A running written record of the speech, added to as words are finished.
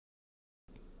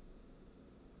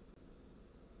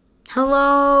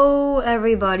Hello,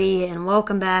 everybody, and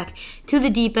welcome back to The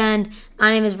Deep End.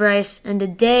 My name is Bryce, and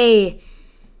today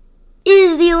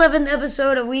is the 11th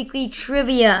episode of Weekly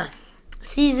Trivia,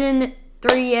 Season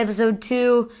 3, Episode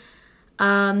 2.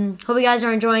 Hope you guys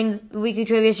are enjoying the Weekly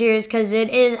Trivia series, because it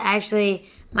is actually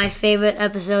my favorite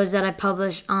episodes that I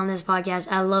publish on this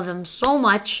podcast. I love them so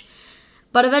much,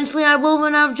 but eventually I will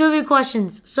run out of trivia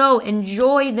questions, so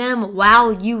enjoy them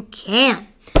while you can.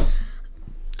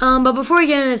 But before we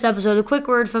get into this episode, a quick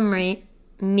word from me.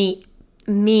 I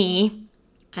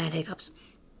had hiccups.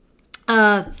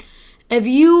 If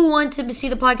you want to see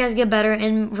the podcast get better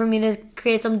and for me to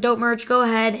create some dope merch, go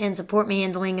ahead and support me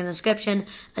in the link in the description.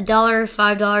 $1,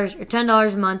 $5, or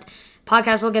 $10 a month.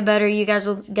 Podcast will get better. You guys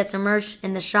will get some merch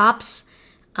in the shops.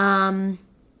 And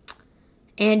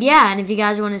if you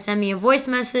guys want to send me a voice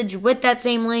message with that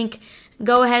same link,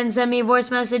 go ahead and send me a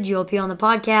voice message. You'll appear on the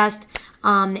podcast.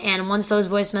 And once those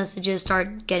voice messages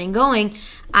start getting going,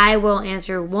 I will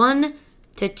answer 1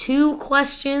 to 2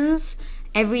 questions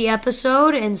every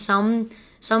episode, and some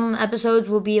episodes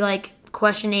will be like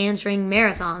question answering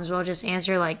marathons. We'll just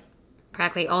answer like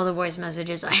practically all the voice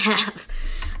messages I have.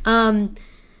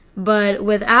 But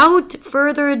without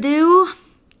further ado,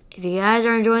 if you guys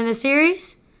are enjoying the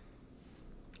series,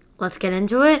 let's get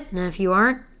into it. And if you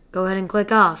aren't, go ahead and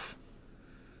click off.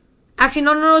 Actually,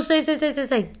 no, stay.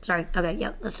 Sorry. Okay,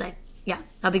 yeah, let's stay. Yeah,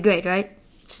 that'd be great, right?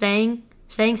 Staying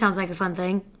sounds like a fun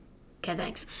thing. Okay,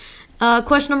 thanks.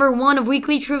 Question number 1 of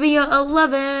Weekly Trivia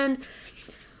 11.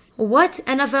 What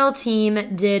NFL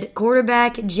team did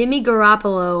quarterback Jimmy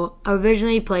Garoppolo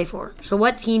originally play for? So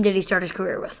what team did he start his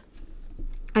career with?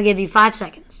 I'll give you 5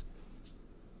 seconds.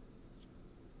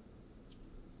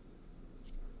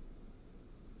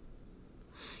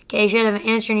 Okay, you should have an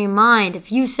answer in your mind.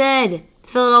 If you said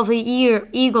Philadelphia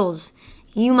Eagles,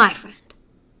 you, my friend,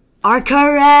 are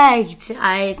correct.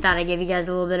 I thought I'd give you guys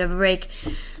a little bit of a break.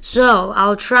 So,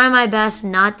 I'll try my best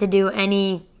not to do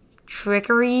any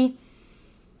trickery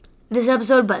this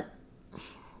episode, but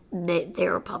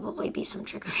there will probably be some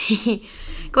trickery.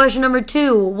 Question number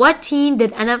 2. What team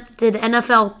did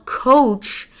NFL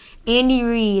coach Andy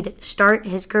Reid start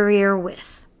his career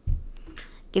with?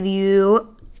 Give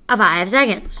you 5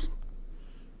 seconds.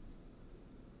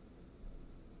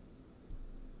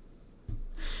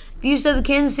 If you said the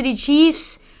Kansas City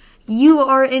Chiefs, you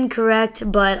are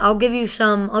incorrect, but I'll give you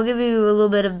a little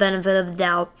bit of benefit of the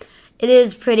doubt. It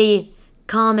is pretty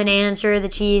common answer, the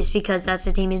Chiefs, because that's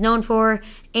the team he's known for,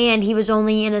 and he was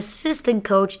only an assistant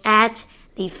coach at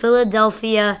the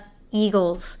Philadelphia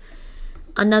Eagles.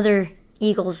 Another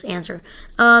Eagles answer.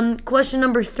 Question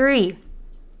number 3.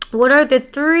 What are the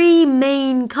 3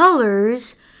 main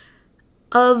colors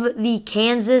of the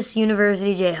Kansas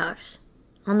University Jayhawks?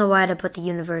 I don't know why I put the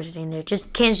university in there.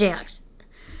 Just Kansas Jayhawks.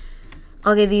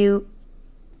 I'll give you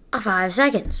 5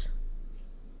 seconds.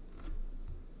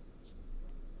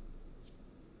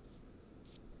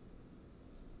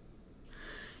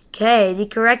 Okay, the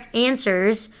correct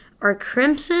answers are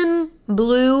crimson,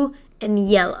 blue, and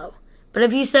yellow. But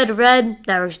if you said red,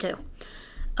 that works too.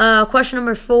 Question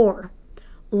number 4.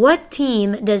 What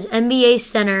team does NBA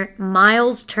center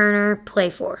Miles Turner play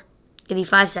for? Give you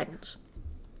 5 seconds.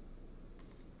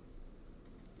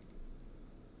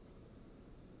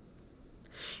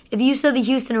 If you said the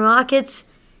Houston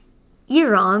Rockets,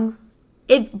 you're wrong.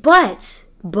 But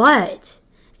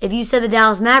if you said the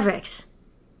Dallas Mavericks,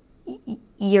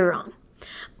 you're wrong.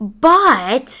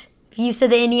 But if you said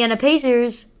the Indiana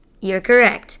Pacers, you're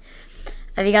correct.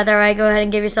 If you got that right, go ahead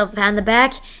and give yourself a pat on the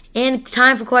back. And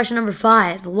time for question number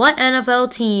 5. What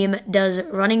NFL team does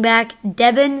running back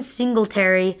Devin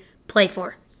Singletary play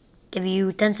for? Give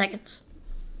you 10 seconds.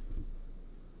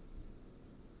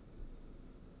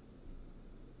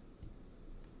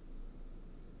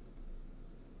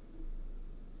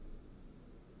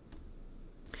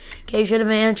 Okay, you should have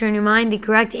an answer in your mind. The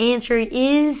correct answer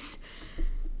is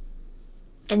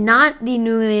not the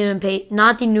New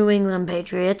England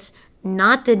Patriots,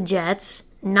 not the Jets,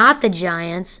 not the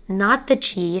Giants, not the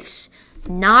Chiefs,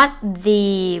 not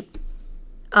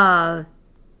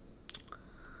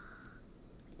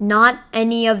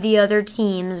any of the other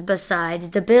teams besides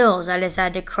the Bills. I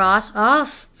decided to cross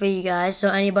off for you guys, so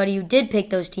anybody who did pick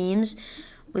those teams,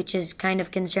 which is kind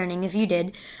of concerning if you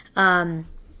did,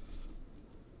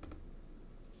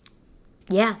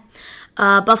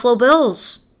 Buffalo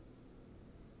Bills.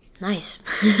 Nice.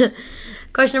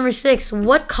 Question number 6.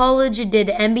 What college did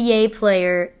NBA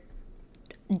player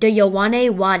Dwyane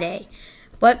Wade,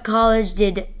 what college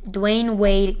did Dwayne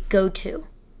Wade go to?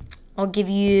 I'll give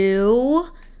you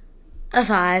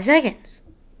 5 seconds.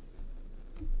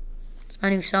 It's my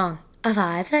new song.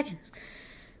 5 seconds.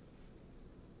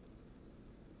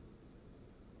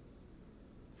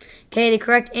 Okay, the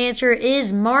correct answer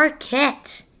is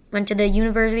Marquette. Went to the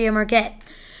University of Marquette.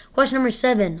 Question number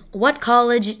 7. What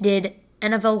college did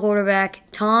NFL quarterback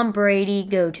Tom Brady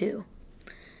go to?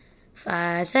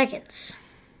 5 seconds.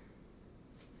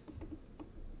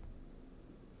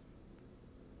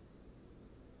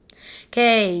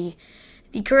 Okay,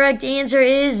 the correct answer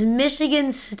is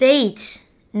Michigan State.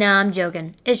 No, I'm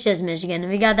joking. It's just Michigan.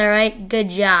 If you got that right, good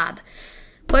job.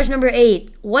 Question number 8.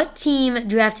 What team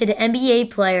drafted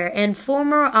NBA player and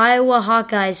former Iowa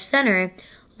Hawkeyes center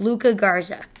Luka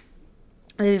Garza?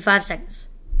 I'll give you 5 seconds.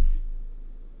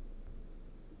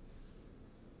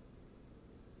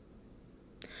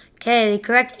 Okay, the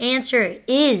correct answer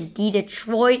is the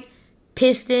Detroit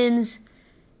Pistons.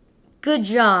 Good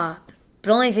job,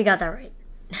 but only if you got that right.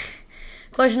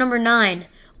 Question number 9.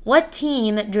 What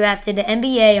team drafted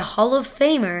NBA Hall of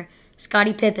Famer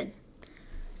Scottie Pippen?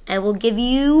 I will give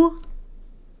you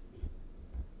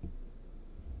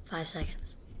 5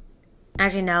 seconds.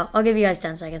 Actually, no. I'll give you guys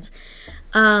 10 seconds.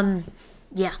 Yeah.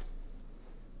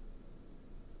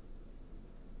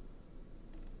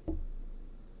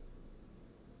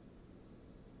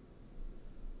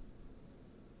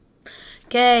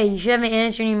 Okay, you should have an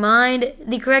answer in your mind.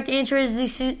 The correct answer is the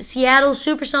Seattle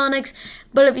Supersonics,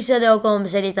 but if you said the Oklahoma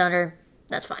City Thunder,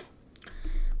 that's fine.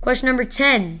 Question number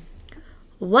 10.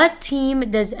 What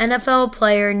team does NFL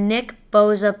player Nick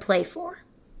Bosa play for?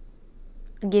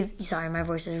 Sorry, my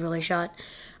voice is really shot.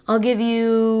 I'll give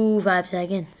you 5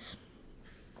 seconds.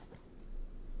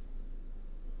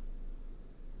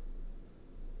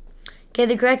 Okay,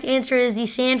 the correct answer is the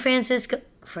San Francisco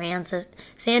 49ers.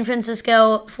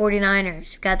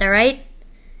 Got that right?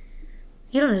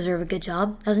 You don't deserve a good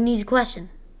job. That was an easy question.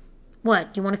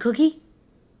 What, you want a cookie?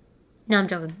 No, I'm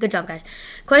joking. Good job, guys.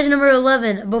 Question number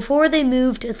 11. Before they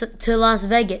moved to Las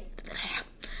Vegas,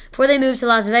 where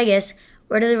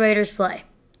do the Raiders play?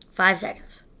 5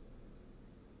 seconds.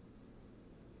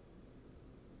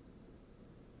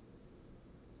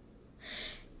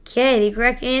 Okay, the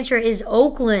correct answer is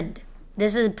Oakland.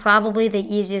 This is probably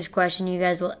the easiest question you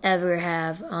guys will ever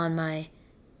have on my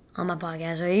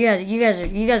podcast. So you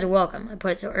guys are welcome. I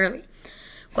put it so early.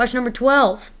 Question number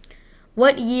 12.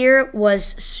 What year was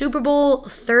Super Bowl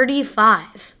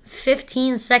 35?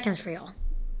 15 seconds for y'all.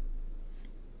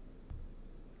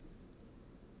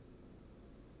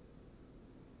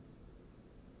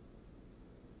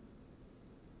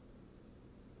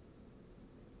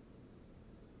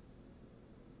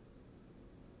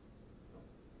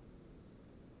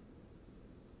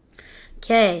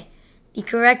 Okay, the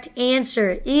correct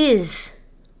answer is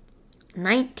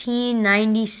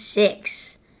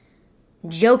 1996.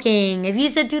 Joking. If you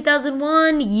said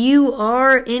 2001, you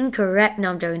are incorrect.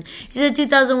 No, I'm joking. If you said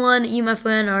 2001, you, my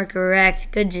friend, are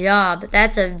correct. Good job.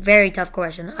 That's a very tough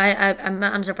question.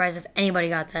 I'm surprised if anybody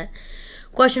got that.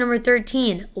 Question number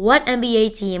 13. What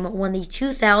NBA team won the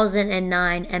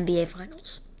 2009 NBA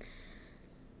Finals?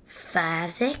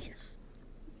 5 seconds.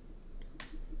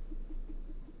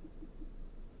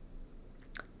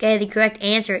 Okay, the correct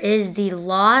answer is the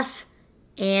Los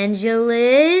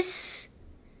Angeles.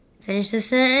 Finish the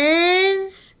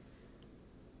sentence.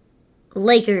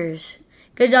 Lakers.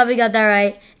 Good job, you got that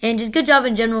right. And just good job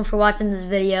in general for watching this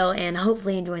video and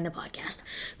hopefully enjoying the podcast.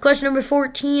 Question number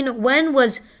 14. When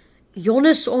was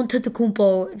Giannis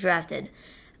Antetokounmpo drafted?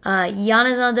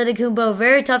 Giannis Antetokounmpo,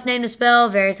 very tough name to spell,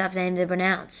 very tough name to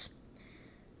pronounce.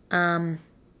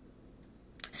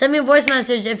 Send me a voice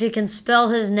message if you can spell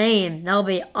his name. That'll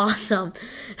be awesome.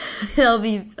 That'll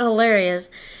be hilarious.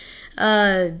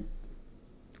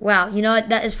 Wow, you know what?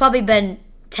 That has probably been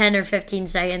 10 or 15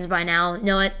 seconds by now. You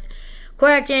know what?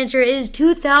 Correct answer is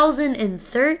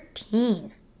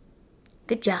 2013.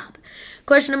 Good job.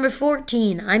 Question number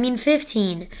 15.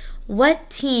 What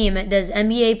team does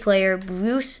NBA player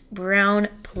Bruce Brown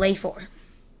play for?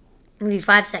 I'll give you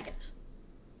 5 seconds.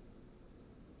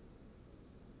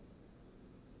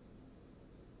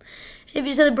 If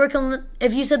you said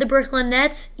the Brooklyn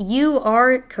Nets, you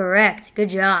are correct. Good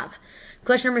job.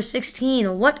 Question number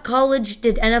 16. What college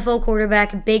did NFL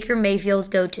quarterback Baker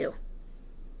Mayfield go to?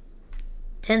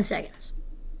 10 seconds.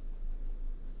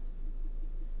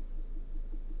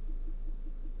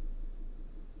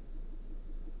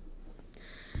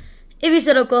 If you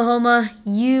said Oklahoma,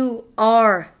 you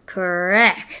are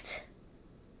correct.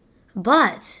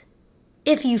 But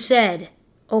if you said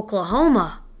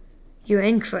Oklahoma, you're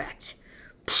incorrect.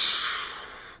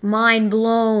 Mind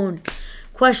blown.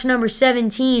 Question number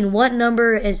 17. What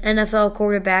number is NFL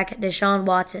quarterback Deshaun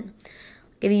Watson? I'll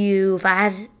give you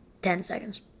 10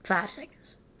 seconds. 5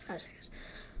 seconds. 5 seconds.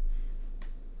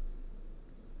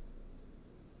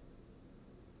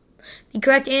 The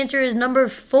correct answer is number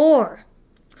 4.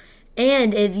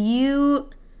 And if you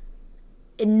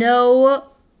know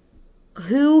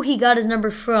who he got his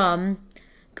number from,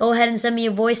 go ahead and send me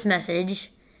a voice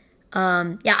message.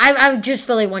 I just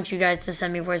really want you guys to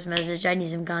send me a voice message. I need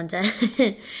some content.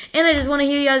 And I just want to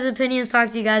hear you guys' opinions, talk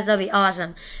to you guys. That'll be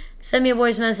awesome. Send me a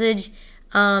voice message.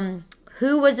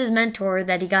 Who was his mentor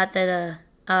that he got the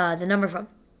number from?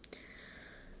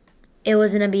 It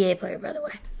was an NBA player, by the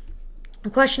way.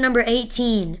 Question number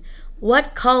 18.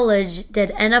 What college did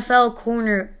NFL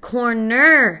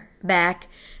cornerback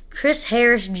Chris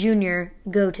Harris Jr.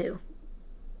 go to?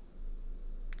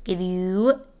 Give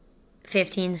you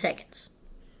 15 seconds.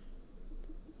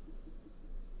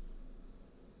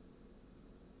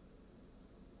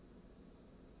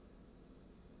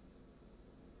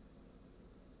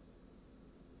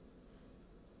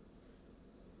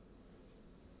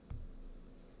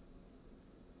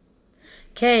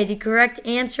 Okay, the correct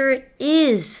answer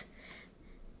is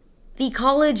the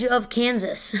College of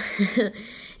Kansas.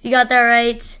 You got that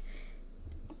right.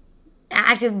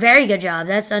 Actually, very good job.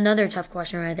 That's another tough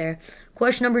question right there.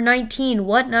 Question number 19.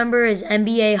 What number is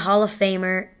NBA Hall of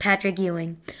Famer Patrick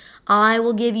Ewing? I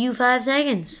will give you 5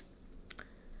 seconds.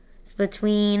 It's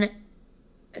between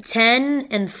 10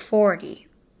 and 40.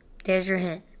 There's your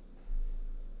hint.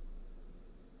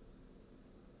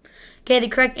 Okay, the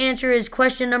correct answer is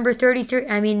question number 33.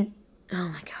 Oh my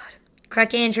God.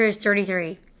 Correct answer is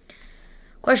 33.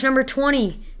 Question number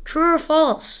 20. True or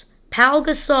false? Pau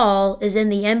Gasol is in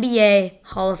the NBA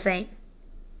Hall of Fame.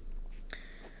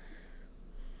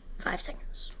 5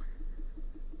 seconds. 1,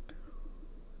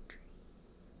 2,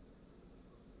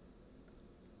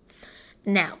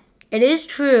 3. Now, it is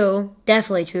true,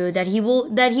 definitely true, that he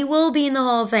will be in the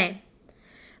Hall of Fame.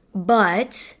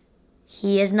 But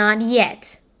he is not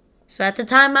yet. So at the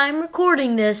time I'm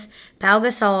recording this, Pau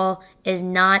Gasol is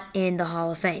not in the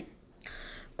Hall of Fame.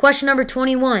 Question number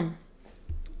 21.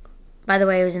 By the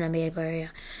way, he was an NBA player, yeah.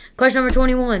 Question number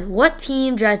 21. What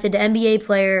team drafted NBA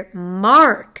player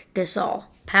Marc Gasol,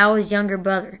 Pau's younger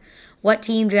brother? What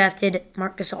team drafted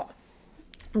Marc Gasol?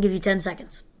 I'll give you 10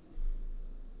 seconds.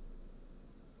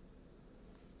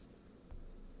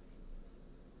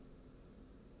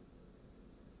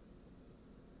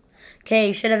 Okay,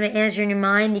 you should have an answer in your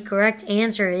mind. The correct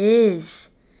answer is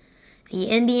the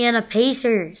Indiana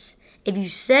Pacers. If you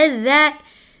said that,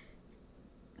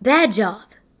 bad job.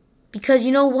 Because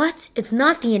you know what? It's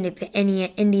not the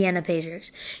Indiana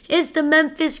Pacers. It's the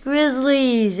Memphis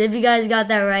Grizzlies. If you guys got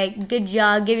that right, good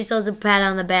job. Give yourselves a pat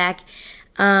on the back.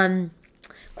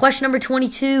 Question number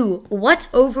 22. What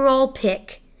overall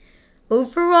pick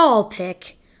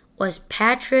was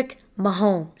Patrick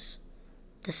Mahomes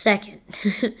the second?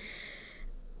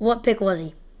 What pick was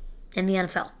he in the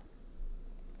NFL? I'll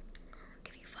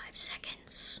give you 5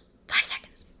 seconds. 5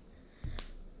 seconds.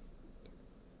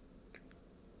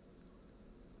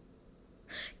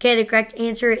 Okay, the correct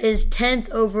answer is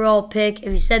 10th overall pick. If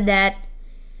you said that,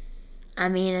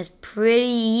 it's pretty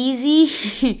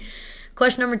easy.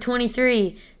 Question number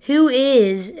 23. Who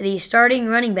is the starting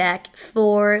running back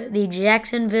for the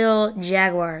Jacksonville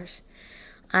Jaguars?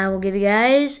 I will give you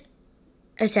guys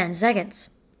 10 seconds.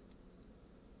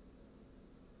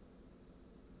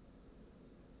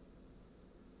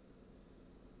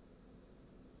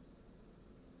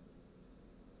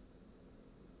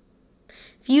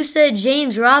 If you said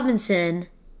James Robinson,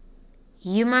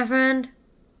 you, my friend,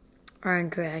 are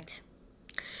incorrect.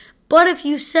 But if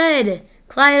you said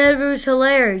Clyde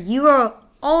Edwards-Helaire, you are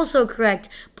also correct.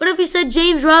 But if you said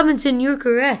James Robinson, you're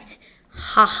correct.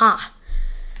 Ha.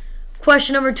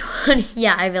 Question number 20.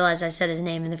 Yeah, I realized I said his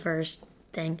name in the first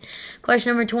thing.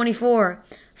 Question number 24.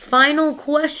 Final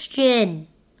question.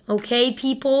 Okay,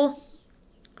 people?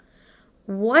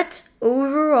 What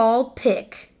overall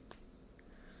pick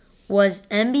was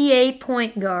NBA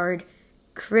point guard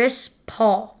Chris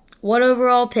Paul? What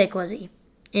overall pick was he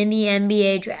in the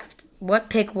NBA draft? What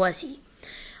pick was he?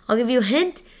 I'll give you a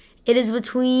hint. It is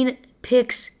between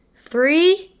picks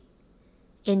 3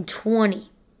 and 20.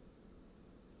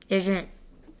 There's your hint.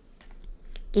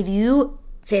 Give you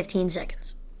 15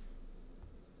 seconds.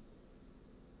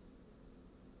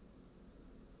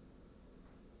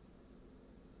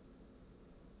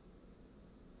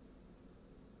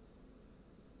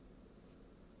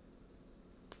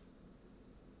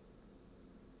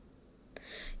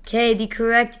 Okay, the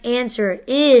correct answer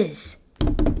is...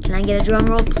 Can I get a drum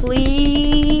roll,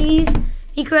 please?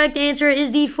 The correct answer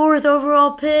is the 4th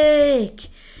overall pick.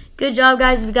 Good job,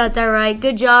 guys, if you got that right.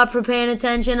 Good job for paying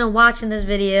attention and watching this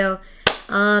video.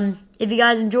 If you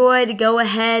guys enjoyed, go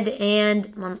ahead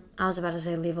and... I was about to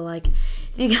say leave a like.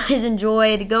 If you guys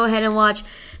enjoyed, go ahead and watch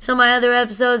some of my other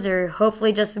episodes. They're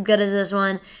hopefully just as good as this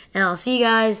one. And I'll see you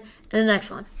guys in the next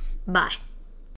one. Bye.